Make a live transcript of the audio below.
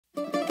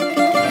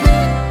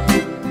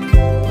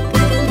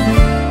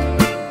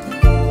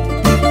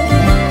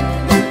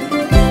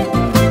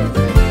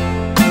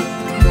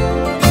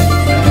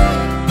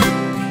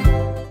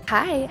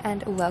Hi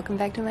and welcome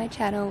back to my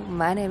channel.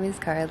 My name is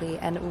Coralie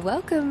and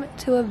welcome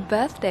to a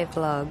birthday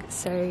vlog.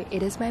 So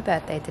it is my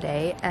birthday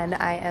today and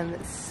I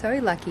am so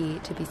lucky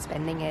to be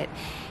spending it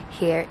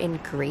here in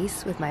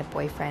Greece with my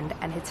boyfriend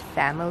and his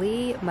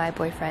family. My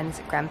boyfriend's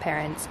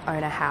grandparents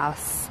own a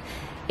house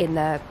in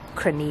the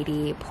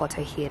Kranidi,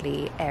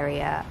 Portoheli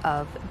area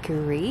of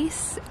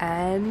Greece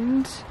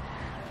and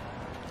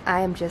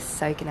I am just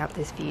soaking up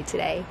this view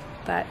today.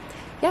 But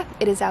yeah,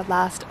 it is our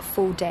last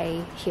full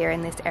day here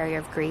in this area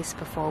of Greece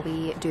before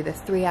we do the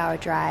 3-hour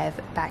drive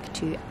back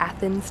to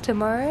Athens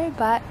tomorrow.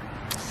 But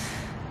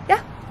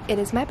yeah, it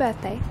is my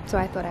birthday, so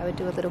I thought I would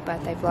do a little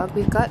birthday vlog.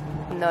 We've got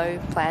no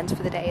plans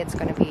for the day. It's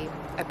going to be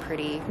a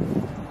pretty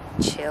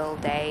chill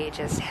day,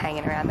 just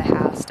hanging around the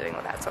house, doing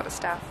all that sort of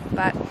stuff.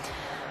 But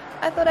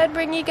I thought I'd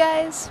bring you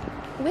guys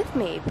with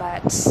me.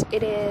 But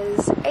it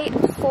is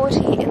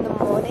 8:40 in the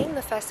morning.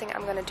 The first thing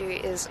I'm going to do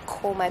is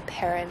call my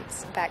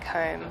parents back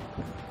home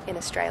in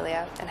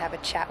Australia and have a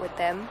chat with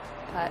them.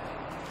 But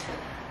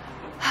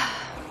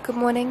good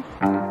morning.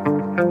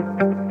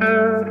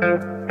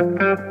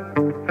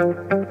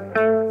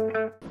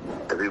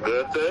 Happy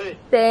birthday.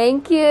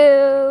 Thank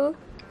you.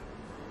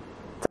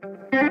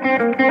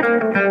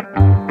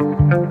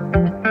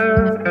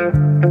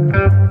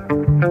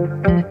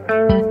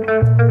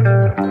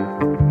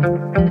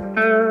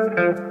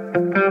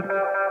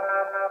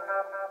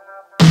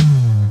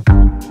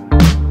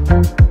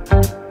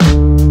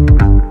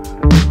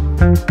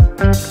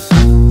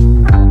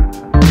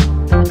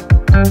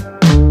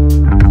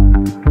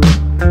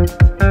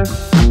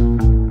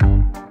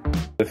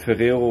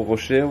 Ferrero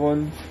Rocher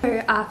one.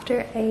 So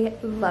after a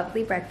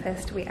lovely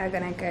breakfast, we are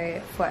gonna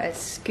go for a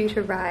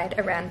scooter ride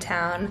around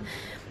town.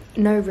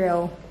 No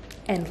real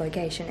end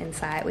location in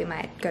sight. We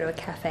might go to a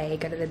cafe,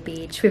 go to the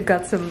beach. We've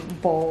got some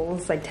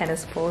balls, like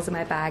tennis balls in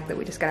my bag that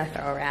we're just gonna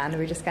throw around.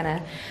 We're just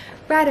gonna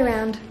ride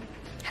around,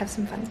 have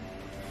some fun.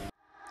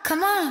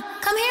 Come on,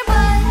 come here,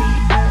 boy.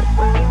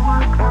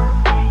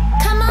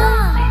 Come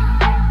on.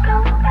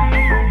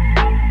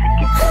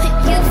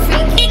 You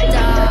freaky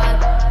dog.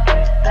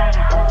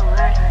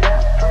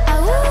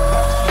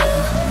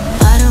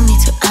 I don't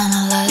need to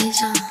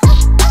analyze.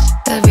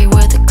 Every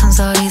word that comes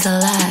out is a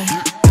lie.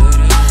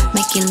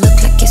 Make it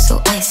look like it's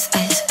so ice,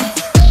 ice,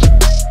 ice.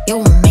 You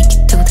won't make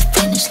it to the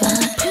finish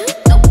line.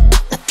 Now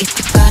if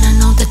you gotta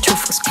know the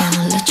truth, was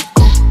gonna let you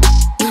go.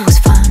 You was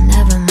fine,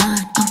 never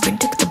mind,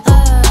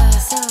 unpredictable.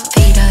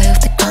 Fade out of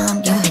the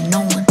ground, you ain't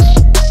no one.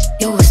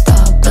 You a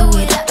star, blow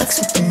it up like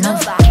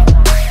supernova.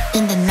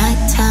 In the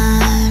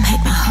nighttime,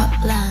 hit my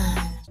hotline.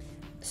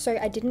 So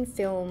I didn't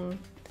film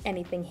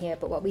anything here,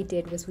 but what we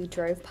did was we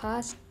drove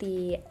past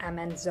the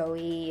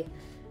Amanzoe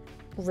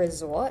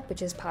resort,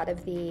 which is part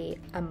of the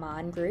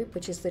Aman group,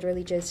 which is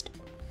literally just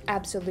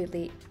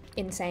absolutely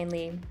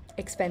insanely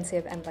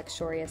expensive and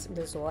luxurious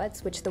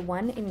resorts, which the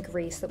one in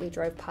Greece that we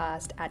drove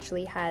past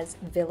actually has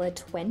Villa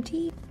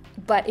 20.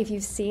 But if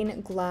you've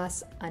seen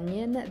Glass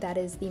Onion, that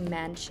is the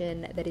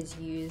mansion that is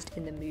used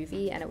in the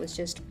movie, and it was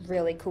just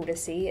really cool to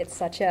see. It's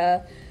such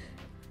a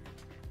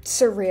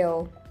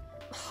surreal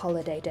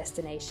holiday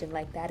destination.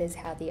 Like, that is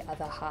how the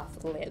other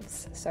half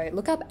lives. So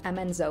look up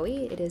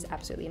Amanzoe, it is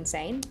absolutely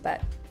insane,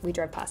 but we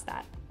drove past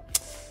that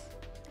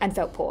and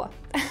felt poor.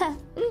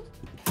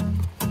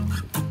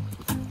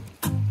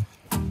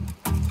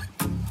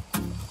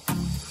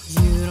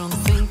 You don't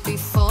think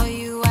before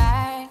you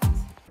act.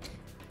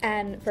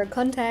 And for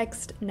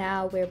context,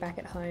 now we're back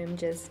at home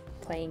just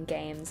playing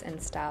games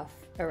and stuff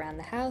around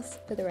the house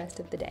for the rest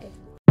of the day.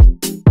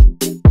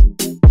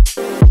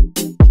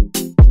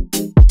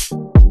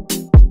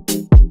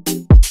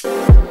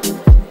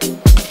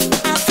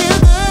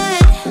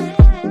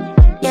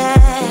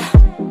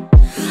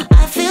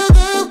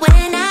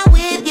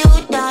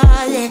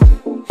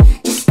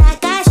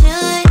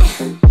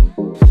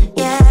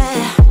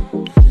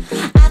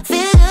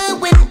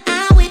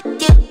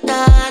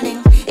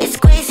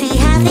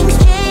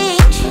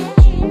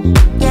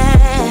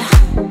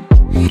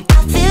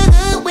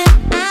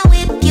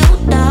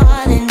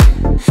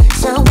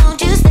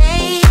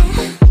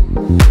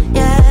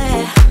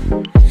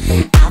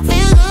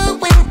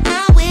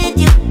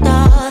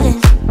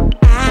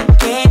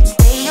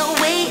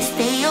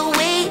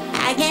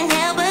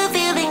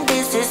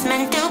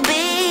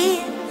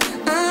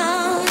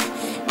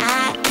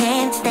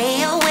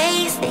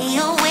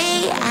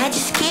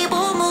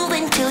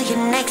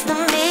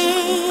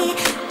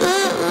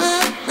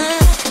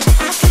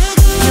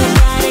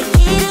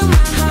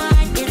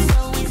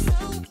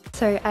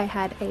 So I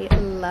had a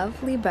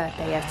lovely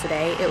birthday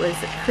yesterday. It was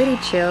pretty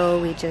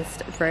chill. We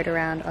just rode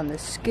around on the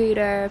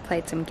scooter,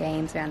 played some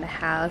games around the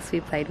house.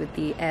 We played with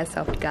the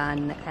airsoft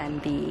gun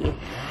and the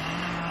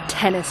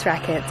tennis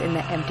rackets in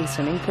the empty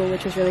swimming pool,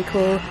 which was really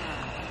cool.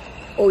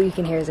 All you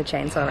can hear is a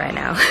chainsaw right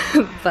now.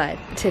 But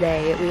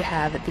today we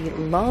have the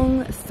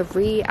long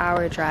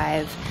 3-hour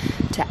drive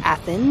to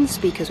Athens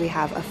because we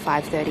have a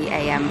 5:30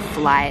 a.m.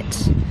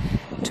 flight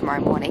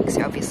tomorrow morning.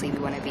 So obviously we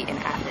want to be in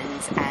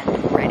Athens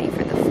and ready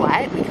for the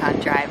flight. We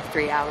can't drive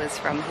 3 hours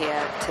from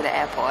here to the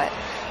airport.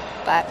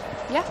 But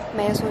yeah,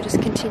 may as well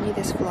just continue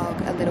this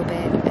vlog a little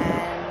bit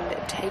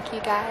and take you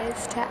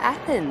guys to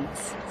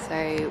Athens.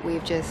 So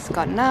we've just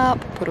gotten up,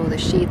 put all the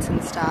sheets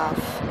and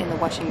stuff in the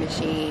washing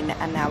machine,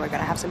 and now we're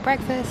gonna have some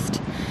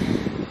breakfast,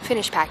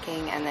 finish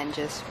packing, and then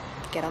just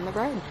get on the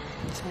road.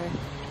 So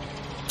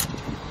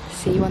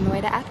see you on the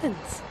way to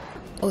Athens.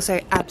 Also,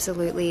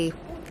 absolutely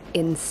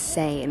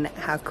insane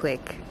how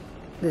quick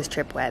this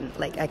trip went.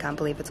 Like, I can't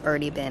believe it's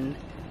already been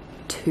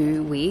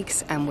 2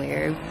 weeks and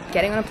we're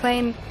getting on a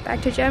plane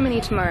back to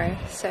Germany tomorrow.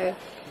 So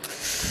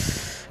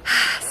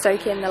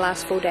soak in the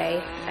last full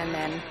day and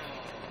then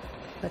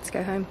let's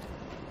go home.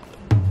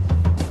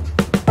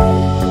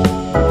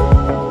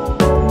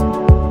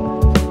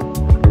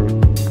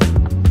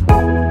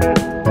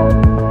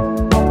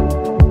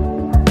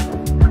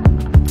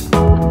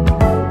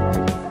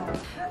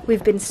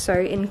 We've been so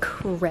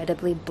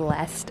incredibly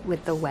blessed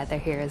with the weather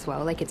here as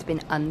well. Like, it's been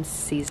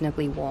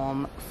unseasonably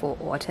warm for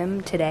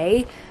autumn.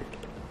 Today,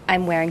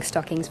 I'm wearing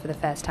stockings for the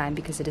first time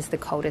because it is the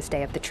coldest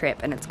day of the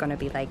trip and it's going to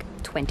be like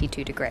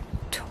 22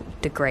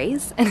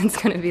 degrees and it's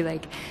going to be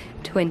like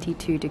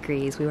 22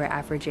 degrees. We were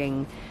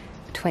averaging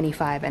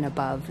 25 and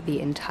above the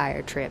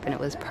entire trip and it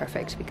was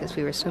perfect because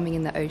we were swimming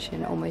in the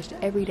ocean almost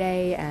every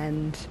day,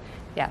 and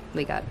yeah,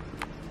 we got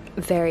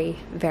very,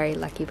 very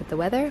lucky with the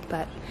weather.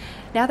 But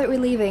now that we're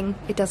leaving,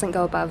 it doesn't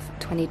go above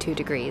 22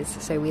 degrees,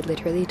 so we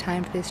literally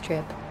timed this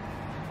trip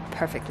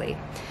perfectly.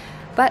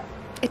 But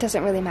it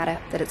doesn't really matter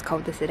that it's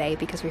cold this day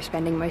because we're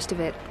spending most of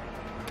it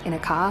in a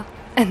car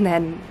and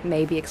then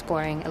maybe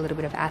exploring a little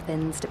bit of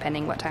Athens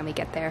depending what time we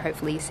get there,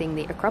 hopefully seeing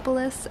the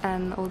Acropolis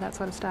and all that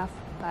sort of stuff.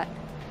 But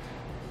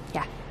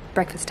yeah,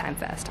 breakfast time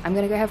first. I'm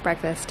gonna go have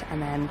breakfast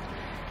and then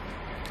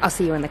I'll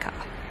see you in the car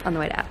on the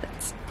way to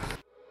Athens.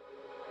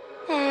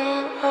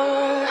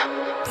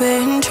 We're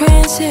in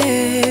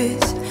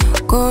trances,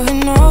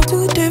 going all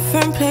to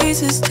different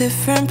places,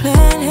 different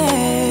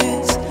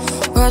planets.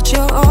 Watch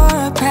your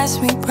aura pass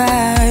me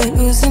by,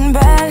 losing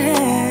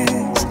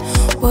balance.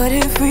 What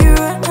if we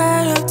run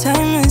out of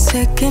time and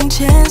second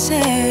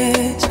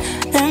chances?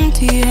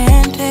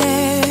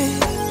 Empty-handed.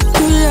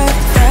 You like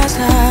the fast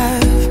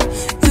life,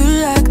 you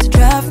like to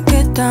drive and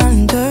get down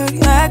and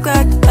dirty, act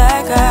like the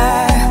bad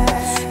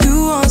guy. You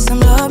want some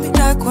love, be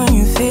like when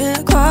you feel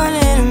like calling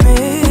at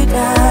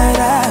midnight.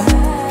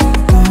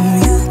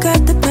 You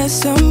got the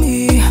best of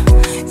me,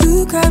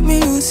 you got me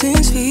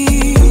losing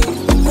sleep.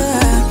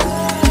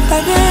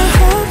 I've been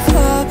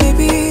hopeful,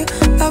 baby,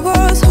 I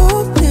was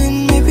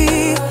hoping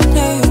maybe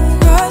that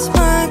you'd cross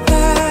my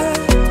path.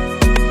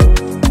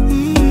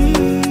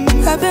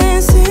 I've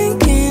been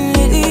sinking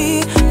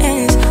lately and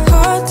it's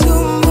hard to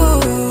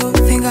move.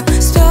 Think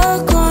I'm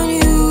stuck on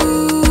you.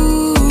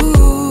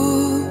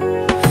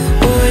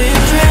 We're in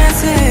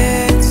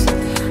transits,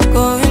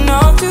 going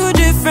off to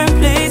different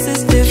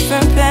places,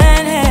 different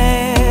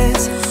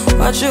planets.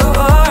 Watch your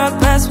aura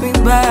pass me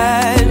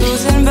by,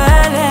 losing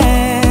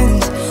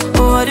balance.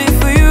 What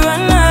if we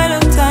run out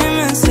of time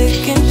and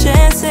second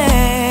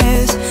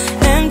chances?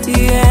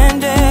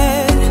 Empty-handed.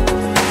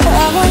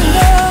 I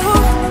wonder,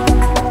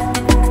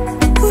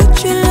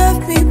 would you love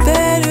me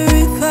better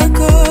if I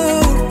go?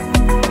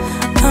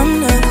 I'm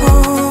not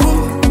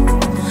home.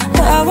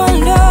 I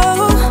wonder,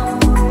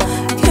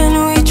 can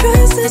we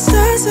trust the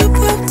stars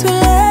above to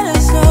let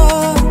us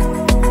know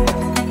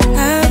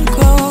how to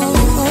go?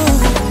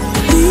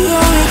 We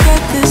only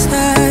got this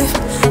life,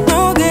 no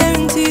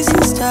guarantees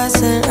and stars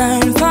align.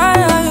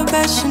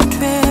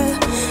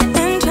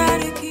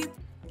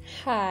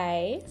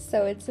 Hi,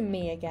 so it's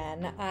me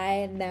again.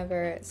 I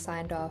never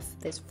signed off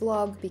this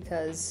vlog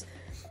because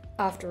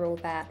after all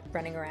that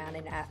running around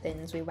in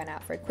Athens, we went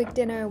out for a quick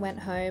dinner, went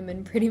home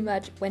and pretty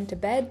much went to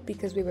bed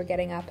because we were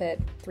getting up at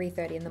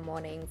 3:30 in the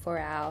morning for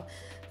our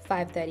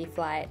 5:30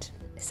 flight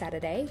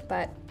Saturday.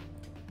 But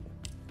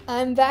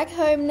I'm back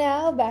home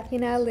now, back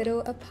in our little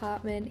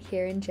apartment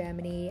here in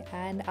Germany,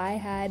 and I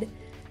had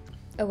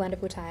a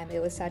wonderful time.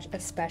 It was such a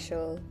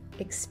special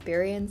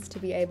experience to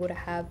be able to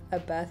have a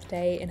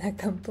birthday in a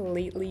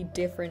completely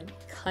different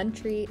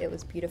country. It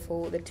was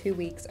beautiful. The 2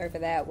 weeks over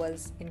there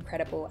was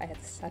incredible. I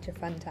had such a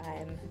fun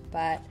time.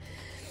 But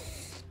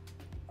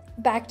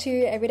back to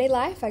everyday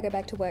life. I go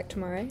back to work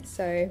tomorrow,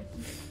 so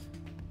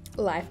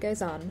life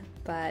goes on.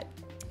 But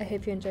I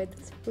hope you enjoyed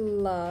this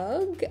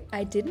vlog.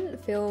 I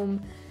didn't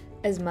film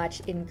as much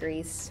in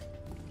Greece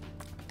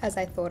as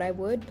I thought I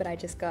would, but I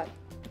just got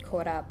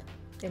caught up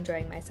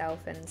enjoying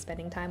myself and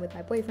spending time with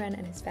my boyfriend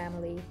and his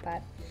family.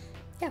 But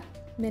yeah,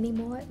 many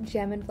more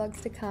German vlogs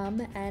to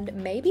come, and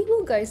maybe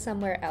we'll go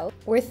somewhere else.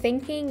 We're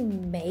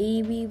thinking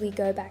maybe we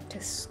go back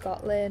to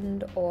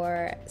Scotland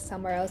or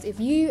somewhere else. If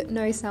you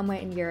know somewhere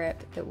in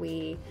Europe that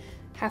we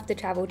have to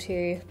travel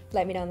to,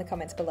 let me know in the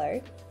comments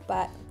below.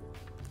 But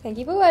thank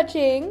you for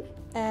watching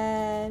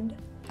and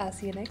I'll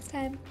see you next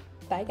time.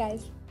 Bye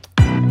guys.